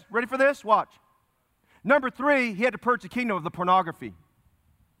this? Ready for this? Watch. Number 3, he had to purge the kingdom of the pornography.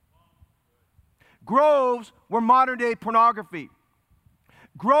 Groves were modern day pornography.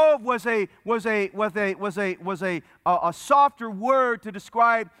 Grove was a softer word to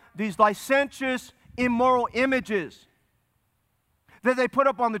describe these licentious, immoral images that they put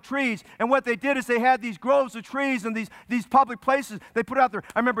up on the trees. And what they did is they had these groves of trees and these public places they put out there.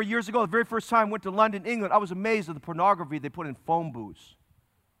 I remember years ago, the very first time I went to London, England, I was amazed at the pornography they put in phone booths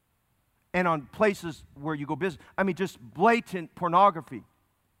and on places where you go business. I mean, just blatant pornography.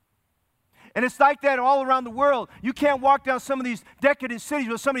 And it's like that all around the world. You can't walk down some of these decadent cities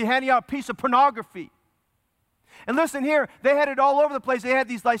with somebody handing out a piece of pornography. And listen here, they had it all over the place. They had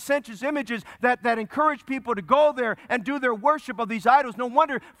these licentious images that encouraged people to go there and do their worship of these idols. No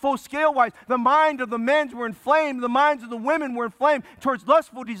wonder, full scale-wise, the mind of the men were inflamed, the minds of the women were inflamed towards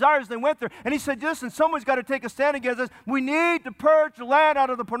lustful desires. They went there. And he said, listen, someone's got to take a stand against this. We need to purge the land out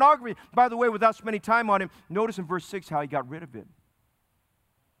of the pornography. By the way, without spending time on him, notice in verse 6 how he got rid of it.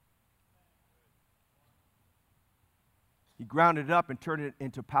 He ground it up and turned it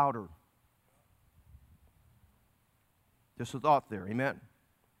into powder. Just a thought there, amen?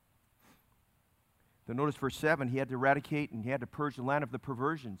 Then notice verse 7, he had to eradicate and he had to purge the land of the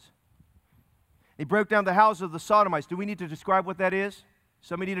perversions. He broke down the houses of the sodomites. Do we need to describe what that is?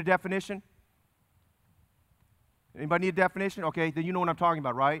 Somebody need a definition? Anybody need a definition? Okay, then you know what I'm talking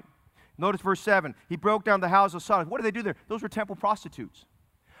about, right? Notice verse 7, he broke down the houses of Sodom. What did they do there? Those were temple prostitutes.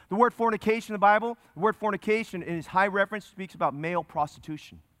 The word fornication in the Bible, the word fornication in its high reference speaks about male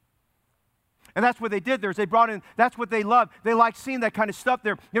prostitution. And that's what they did there, is they brought in, that's what they loved. They liked seeing that kind of stuff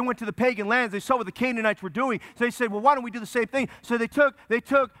there. They went to the pagan lands. They saw what the Canaanites were doing. So they said, well, why don't we do the same thing? So they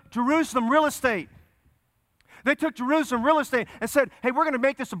took Jerusalem real estate. They took Jerusalem real estate and said, hey, we're going to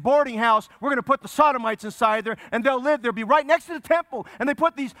make this a boarding house. We're going to put the Sodomites inside there, and they'll live there. Be right next to the temple. And they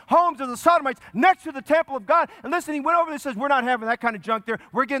put these homes of the Sodomites next to the temple of God. And listen, he went over there and says, we're not having that kind of junk there.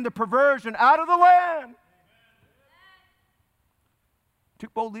 We're getting the perversion out of the land. It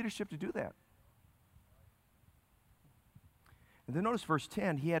took bold leadership to do that. And then notice verse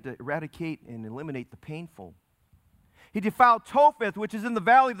 10, he had to eradicate and eliminate the painful. He defiled Topheth, which is in the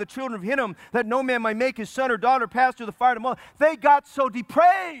valley of the children of Hinnom, that no man might make his son or daughter pass through the fire to Moloch. They got so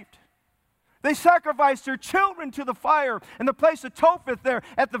depraved. They sacrificed their children to the fire. In the place of Topheth there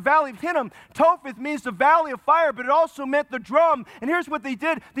at the valley of Hinnom, Topheth means the valley of fire, but it also meant the drum. And here's what they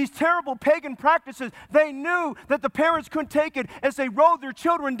did. These terrible pagan practices, they knew that the parents couldn't take it as they rode their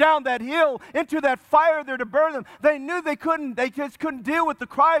children down that hill into that fire there to burn them. They knew they just couldn't deal with the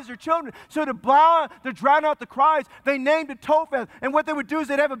cries of their children. So to drown out the cries, they named it Topheth. And what they would do is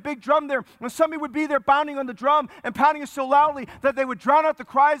they'd have a big drum there, and somebody would be there pounding on the drum and pounding it so loudly that they would drown out the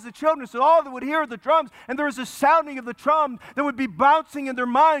cries of the children. So all would hear the drums, and there was a sounding of the drums that would be bouncing in their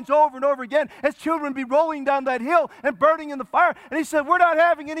minds over and over again as children would be rolling down that hill and burning in the fire. And he said, we're not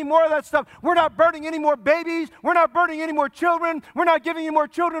having any more of that stuff. We're not burning any more babies. We're not burning any more children. We're not giving any more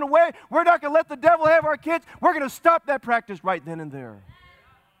children away. We're not going to let the devil have our kids. We're going to stop that practice right then and there.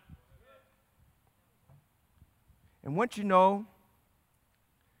 And once you know,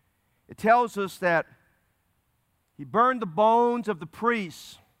 it tells us that he burned the bones of the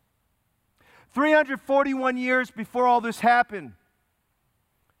priests 341 years before all this happened.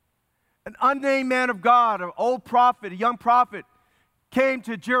 An unnamed man of God, an old prophet, a young prophet, came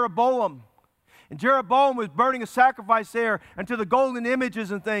to Jeroboam. And Jeroboam was burning a sacrifice there unto the golden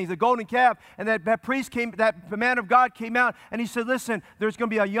images and things, the golden calf. And that priest came, that man of God came out, and he said, listen, there's going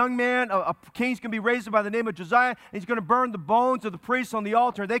to be a young man, a king's going to be raised by the name of Josiah, and he's going to burn the bones of the priests on the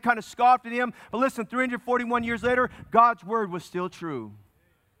altar. They kind of scoffed at him. But listen, 341 years later, God's word was still true.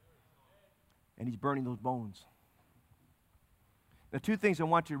 And he's burning those bones. Now, two things I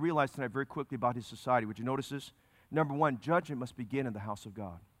want you to realize tonight very quickly about his society. Would you notice this? Number one, judgment must begin in the house of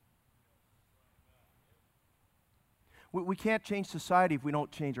God. We can't change society if we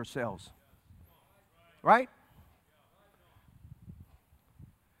don't change ourselves. Right?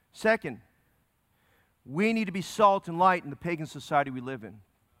 Second, we need to be salt and light in the pagan society we live in.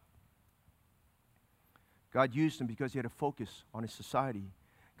 God used him because he had a focus on his society.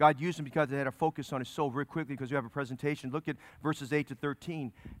 God used him because they had a focus on his soul. Very quickly, because we have a presentation, look at verses 8 to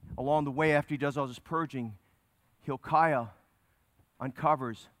 13. Along the way, after he does all this purging, Hilkiah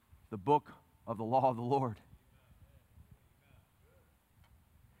uncovers the book of the law of the Lord.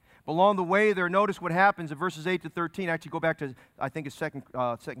 But along the way there, notice what happens in verses 8 to 13. Actually, go back to, I think it's Second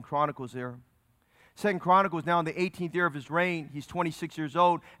Chronicles there. Second Chronicles, now in the 18th year of his reign, he's 26 years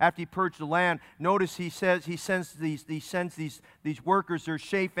old. After he purged the land, notice he sends these workers, there's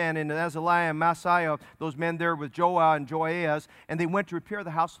Shaphan and Azaliah and Maaseiah, those men there with Joah and Joahaz, and they went to repair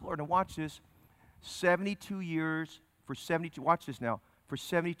the house of the Lord. And watch this, 72 years, watch this now, for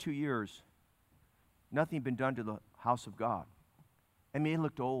 72 years, nothing had been done to the house of God. I mean, it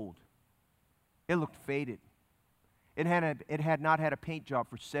looked old. It looked faded. It had not had a paint job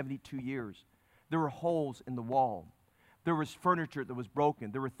for 72 years. There were holes in the wall. There was furniture that was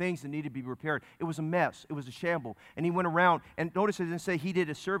broken. There were things that needed to be repaired. It was a mess. It was a shamble. And he went around, and notice it didn't say he did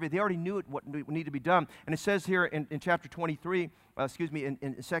a survey. They already knew what needed to be done. And it says here in chapter 23,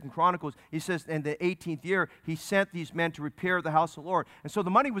 in 2 Chronicles, he says in the 18th year, he sent these men to repair the house of the Lord. And so the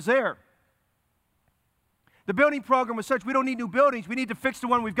money was there. The building program was such, we don't need new buildings. We need to fix the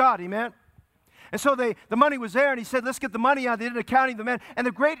one we've got, amen? And so the money was there, and he said, let's get the money out. They did accounting the men. And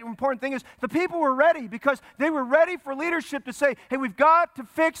the great important thing is the people were ready because they were ready for leadership to say, hey, we've got to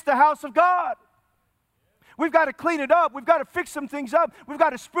fix the house of God. We've got to clean it up. We've got to fix some things up. We've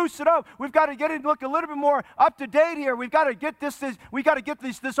got to spruce it up. We've got to get it look a little bit more up to date here. We've got to get this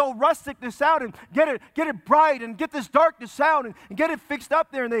old rusticness out and get it bright and get this darkness out and get it fixed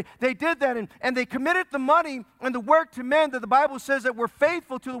up there. And they did that and they committed the money and the work to men that the Bible says that were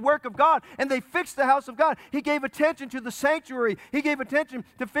faithful to the work of God, and they fixed the house of God. He gave attention to the sanctuary. He gave attention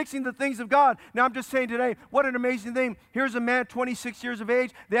to fixing the things of God. Now I'm just saying today, what an amazing thing. Here's a man, 26 years of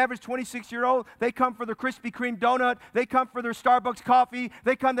age, the average 26-year-old. They come for the Krispy Kreme donut. They come for their Starbucks coffee.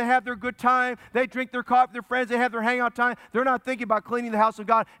 They come to have their good time. They drink their coffee with their friends. They have their hangout time. They're not thinking about cleaning the house of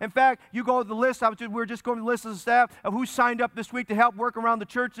God. In fact, you go to the list. We were just going to the list of the staff of who signed up this week to help work around the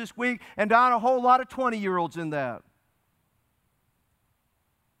church this week, and not a whole lot of 20-year-olds in that.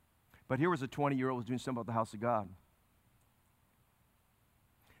 But here was a 20-year-old who was doing something about the house of God.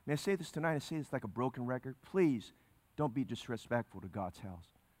 May I say this tonight? I say this like a broken record. Please don't be disrespectful to God's house.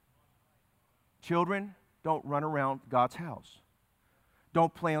 Children, don't run around God's house.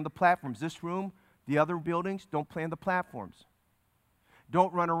 Don't play on the platforms. This room, the other buildings, don't play on the platforms.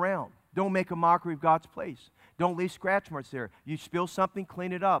 Don't run around. Don't make a mockery of God's place. Don't leave scratch marks there. You spill something,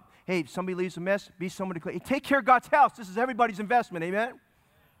 clean it up. Hey, if somebody leaves a mess, be somebody to clean. Take care of God's house. This is everybody's investment. Amen?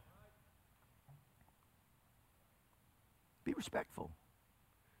 Be respectful.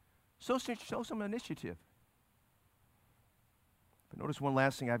 Show some initiative. But notice one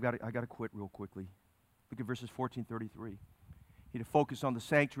last thing. I got to quit real quickly. Look at verses 14-33. He had to focus on the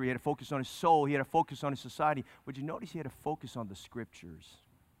sanctuary. He had to focus on his soul. He had to focus on his society. Would you notice he had to focus on the scriptures?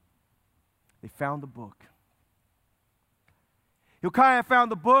 They found the book. Hilkiah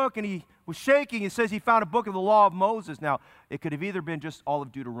found the book, and he was shaking. It says he found a book of the law of Moses. Now, it could have either been just all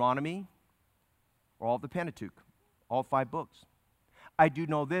of Deuteronomy or all of the Pentateuch, all 5 books. I do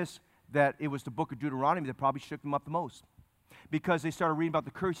know this, that it was the book of Deuteronomy that probably shook them up the most, because they started reading about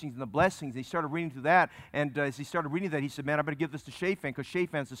the cursings and the blessings. They started reading through that, and as he started reading that, he said, man, I better give this to Shaphan, because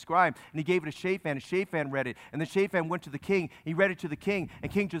Shaphan's the scribe. And he gave it to Shaphan, and Shaphan read it. And then Shaphan went to the king. He read it to the king,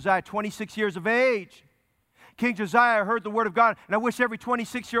 and King Josiah, 26 years of age. King Josiah heard the word of God, and I wish every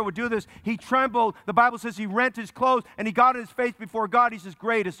 26-year-old would do this. He trembled. The Bible says he rent his clothes, and he got on his face before God. He says,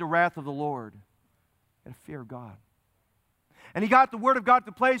 great is the wrath of the Lord. And fear of God. And he got the word of God to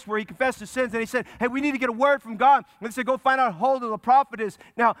the place where he confessed his sins, and he said, hey, we need to get a word from God. And they said, go find out hold of the prophetess.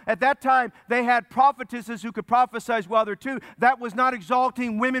 Now, at that time, they had prophetesses who could prophesy as well there too. That was not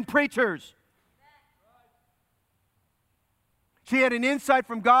exalting women preachers. She had an insight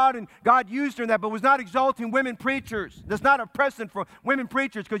from God, and God used her in that, but was not exalting women preachers. There's not a precedent for women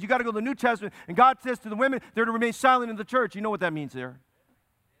preachers, because you got to go to the New Testament, and God says to the women, they're to remain silent in the church. You know what that means there.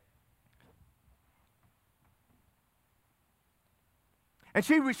 And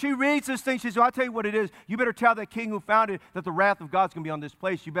she reads this thing. She says, well, I'll tell you what it is. You better tell that king who found it that the wrath of God's going to be on this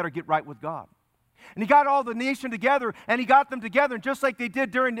place. You better get right with God. And he got all the nation together, and he got them together, and just like they did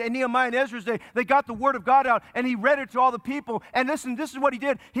during Nehemiah and Ezra's day, they got the word of God out, and he read it to all the people. And listen, this is what he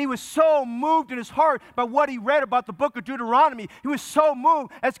did. He was so moved in his heart by what he read about the book of Deuteronomy. He was so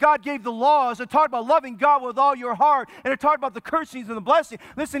moved as God gave the laws. It talked about loving God with all your heart, and it talked about the cursings and the blessing.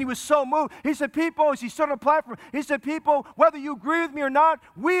 Listen, he was so moved. He said, people, as he stood on a platform, he said, people, whether you agree with me or not,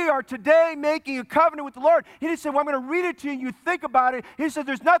 we are today making a covenant with the Lord. He didn't say, well, I'm going to read it to you, and you think about it. He said,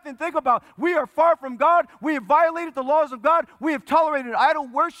 there's nothing to think about. We are far from God. We have violated the laws of God. We have tolerated idol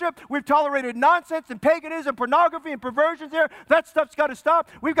worship. We've tolerated nonsense and paganism, pornography and perversions there. That stuff's got to stop.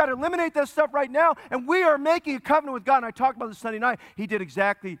 We've got to eliminate that stuff right now. And we are making a covenant with God. And I talked about this Sunday night. He did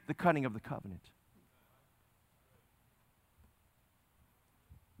exactly the cutting of the covenant.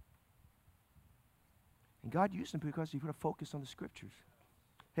 And God used him because he put a focus on the scriptures.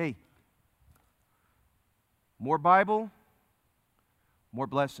 Hey, more Bible, more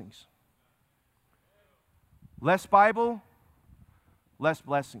blessings. Less Bible, less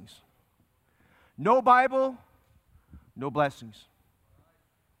blessings. No Bible, no blessings.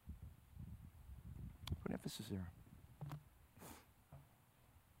 Put emphasis there.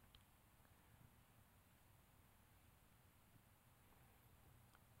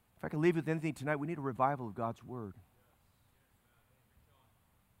 If I can leave with anything tonight, we need a revival of God's Word.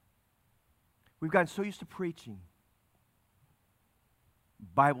 We've gotten so used to preaching,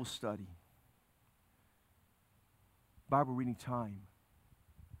 Bible study, Bible reading time.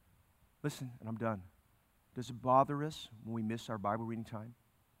 Listen, and I'm done. Does it bother us when we miss our Bible reading time?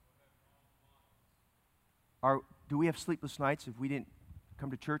 Do we have sleepless nights if we didn't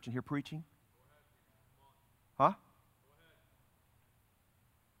come to church and hear preaching? Huh?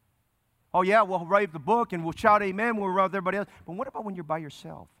 Oh, yeah, we'll write the book and we'll shout amen when we're around everybody else. But what about when you're by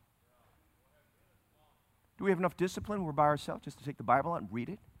yourself? Do we have enough discipline when we're by ourselves just to take the Bible out and read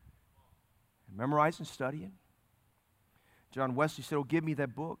it? And memorize and study it? John Wesley said, oh, give me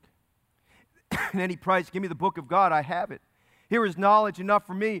that book. At any price, give me the book of God. I have it. Here is knowledge enough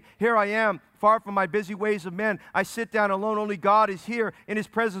for me. Here I am, far from my busy ways of men. I sit down alone. Only God is here. In His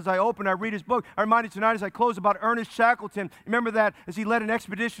presence I open. I read His book. I remind you tonight as I close about Ernest Shackleton. Remember that as he led an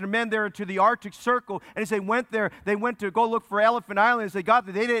expedition of men there to the Arctic Circle. And as they went there, they went to go look for Elephant Island. As they got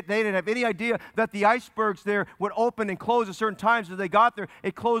there, they didn't have any idea that the icebergs there would open and close at certain times. As they got there,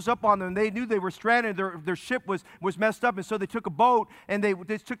 it closed up on them. And they knew they were stranded. Their ship was messed up. And so they took a boat, and they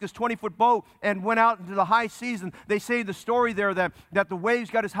took this 20-foot boat and went out into the high seas. And they say the story there that the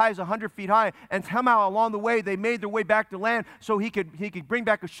waves got as high as 100 feet high, and somehow along the way they made their way back to land so he could bring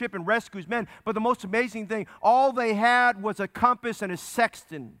back a ship and rescue his men. But the most amazing thing, all they had was a compass and a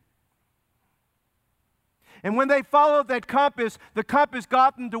sextant. And when they followed that compass, the compass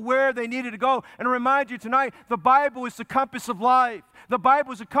got them to where they needed to go. And I remind you tonight, the Bible is the compass of life. The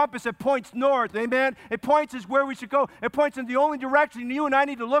Bible is a compass that points north, amen? It points us where we should go. It points in the only direction you and I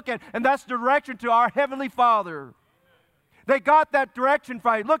need to look at, and that's the direction to our Heavenly Father. They got that direction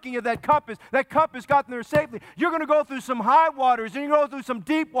by looking at that compass. That compass got them there safely. You're going to go through some high waters, and you're going to go through some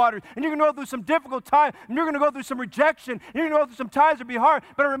deep waters, and you're going to go through some difficult times, and you're going to go through some rejection, and you're going to go through some times that be hard.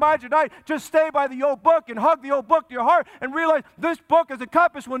 But I remind you tonight, just stay by the old book and hug the old book to your heart and realize this book as a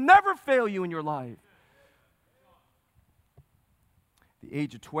compass will never fail you in your life. At the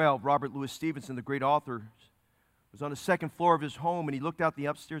age of 12, Robert Louis Stevenson, the great author, was on the second floor of his home, and he looked out the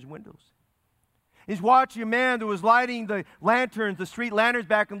upstairs windows. He's watching a man that was lighting the lanterns, the street lanterns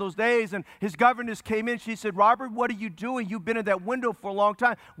back in those days, and his governess came in. She said, Robert, what are you doing? You've been in that window for a long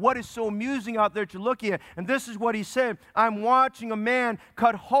time. What is so amusing out there to look at? And this is what he said, I'm watching a man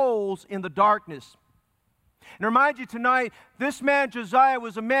cut holes in the darkness. And I remind you tonight, this man, Josiah,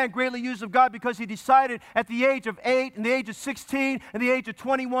 was a man greatly used of God because he decided at the age of 8, and the age of 16, and the age of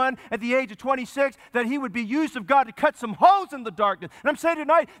 21, at the age of 26, that he would be used of God to cut some holes in the darkness. And I'm saying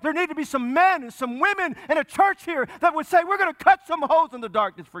tonight, there need to be some men and some women in a church here that would say, we're going to cut some holes in the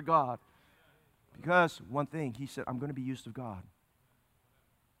darkness for God. Because one thing, he said, I'm going to be used of God.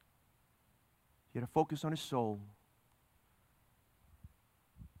 He had to focus on his soul.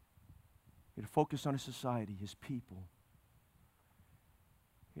 He had to focus on his society, his people.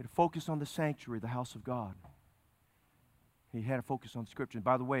 He had to focus on the sanctuary, the house of God. He had to focus on Scripture. And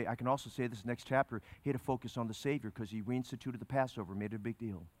by the way, I can also say this next chapter, he had to focus on the Savior because he reinstituted the Passover, made it a big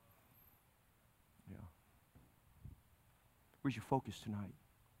deal. Yeah. Where's your focus tonight?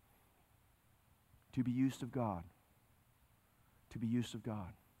 To be used of God. To be used of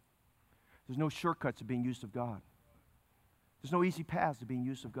God. There's no shortcuts to being used of God. There's no easy paths to being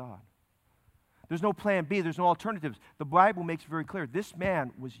used of God. There's no plan B. There's no alternatives. The Bible makes it very clear. This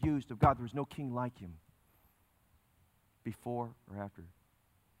man was used of God. There was no king like him before or after.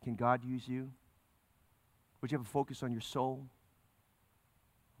 Can God use you? Would you have a focus on your soul?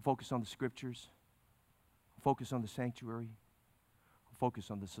 Focus on the Scriptures? Focus on the sanctuary?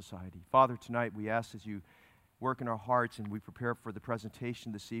 Focus on the society? Father, tonight we ask as you work in our hearts and we prepare for the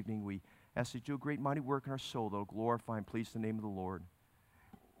presentation this evening, we ask that you do a great mighty work in our soul that will glorify and please the name of the Lord.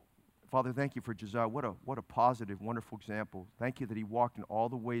 Father, thank you for Josiah. What a positive, wonderful example. Thank you that he walked in all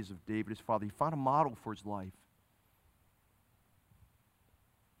the ways of David, his father. He found a model for his life.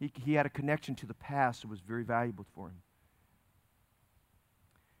 He had a connection to the past that was very valuable for him.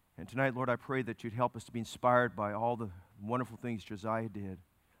 And tonight, Lord, I pray that you'd help us to be inspired by all the wonderful things Josiah did.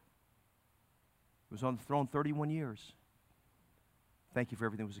 He was on the throne 31 years. Thank you for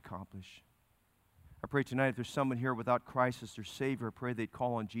everything that was accomplished. I pray tonight if there's someone here without Christ as their Savior, I pray they'd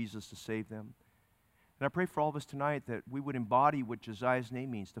call on Jesus to save them. And I pray for all of us tonight that we would embody what Josiah's name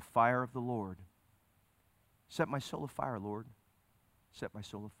means, the fire of the Lord. Set my soul afire, Lord. Set my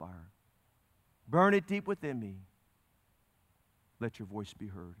soul afire. Burn it deep within me. Let your voice be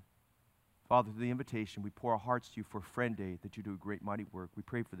heard. Father, through the invitation, we pour our hearts to you for Friend Day, that you do a great, mighty work. We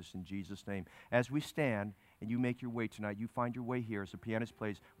pray for this in Jesus' name. As we stand and you make your way tonight, you find your way here as the pianist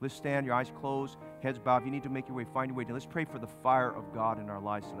plays. Let's stand, your eyes closed, heads bowed. If you need to make your way, find your way. Let's pray for the fire of God in our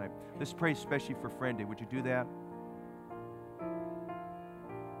lives tonight. Let's pray especially for Friend Day. Would you do that?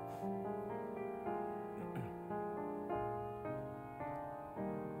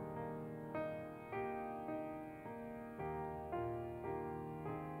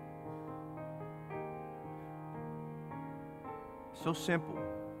 So simple.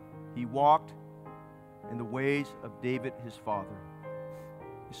 He walked in the ways of David, his father.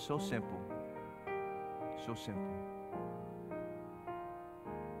 It's so simple. So simple.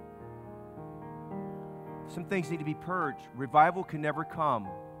 Some things need to be purged. Revival can never come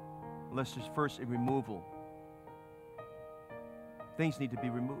unless there's first a removal. Things need to be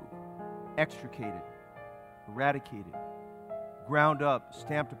removed, extricated, eradicated, ground up,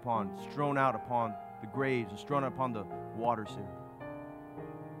 stamped upon, strewn out upon the graves and strewn out upon the waters there.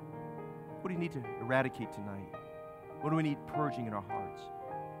 What do you need to eradicate tonight? What do we need purging in our hearts?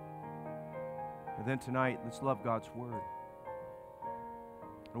 And then tonight, let's love God's word.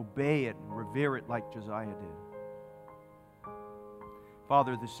 Obey it and revere it like Josiah did.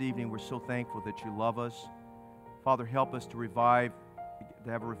 Father, this evening we're so thankful that you love us. Father, help us to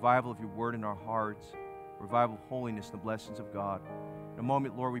have a revival of your word in our hearts, revival of holiness and the blessings of God. In a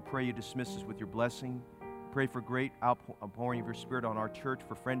moment, Lord, we pray you dismiss us with your blessing. Pray for great outpouring of your Spirit on our church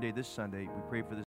for Friend Day this Sunday. We pray for this